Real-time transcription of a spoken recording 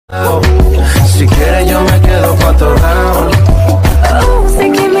restaurant. Oh,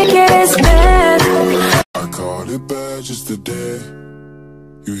 thinking me get it bad. I caught it bad just today.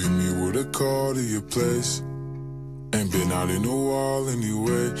 You hit me with a call to your place. Ain't been out in a while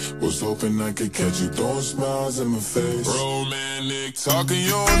anyway. Was hoping I could catch you throwing smiles in my face. Romantic talking,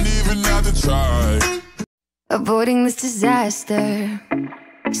 you don't even have to try. Avoiding this disaster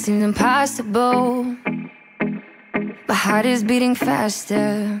seems impossible. My heart is beating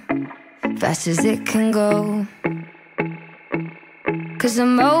faster, fast as it can go. 'Cause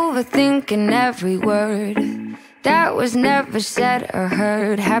I'm overthinking every word that was never said or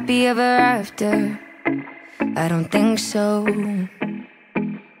heard. Happy ever after? I don't think so.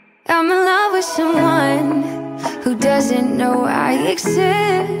 I'm in love with someone who doesn't know I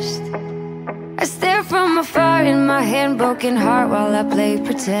exist. I stare from afar in my hand-broken heart while I play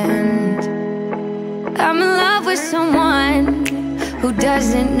pretend. I'm in love with someone who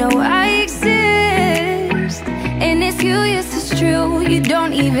doesn't know I exist. And it's you, yes it's true, you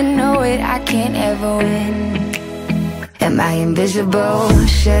don't even know it, I can't ever win. Am I invisible?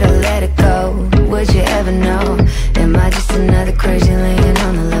 Should've let it go. Would you ever know? Am I just another crazy laying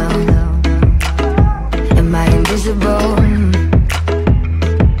on the low? Am I invisible?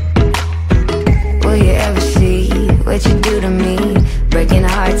 Will you ever see what you do to me? Breaking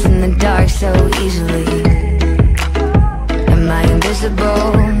hearts in the dark so easily. Am I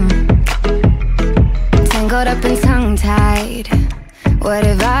invisible? Tangled up and tongue-tied, what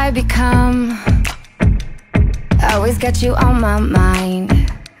have I become? Always got you on my mind,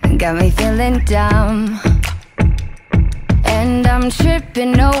 got me feeling dumb. And I'm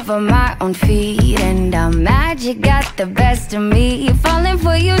tripping over my own feet, and I'm mad you got the best of me. Falling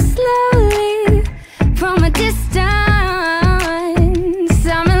for you slowly from a distance.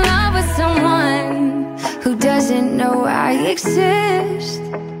 I'm in love with someone who doesn't know I exist.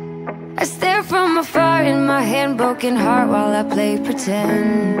 I stare from afar in my hand-broken heart while I play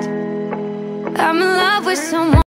pretend. I'm in love with someone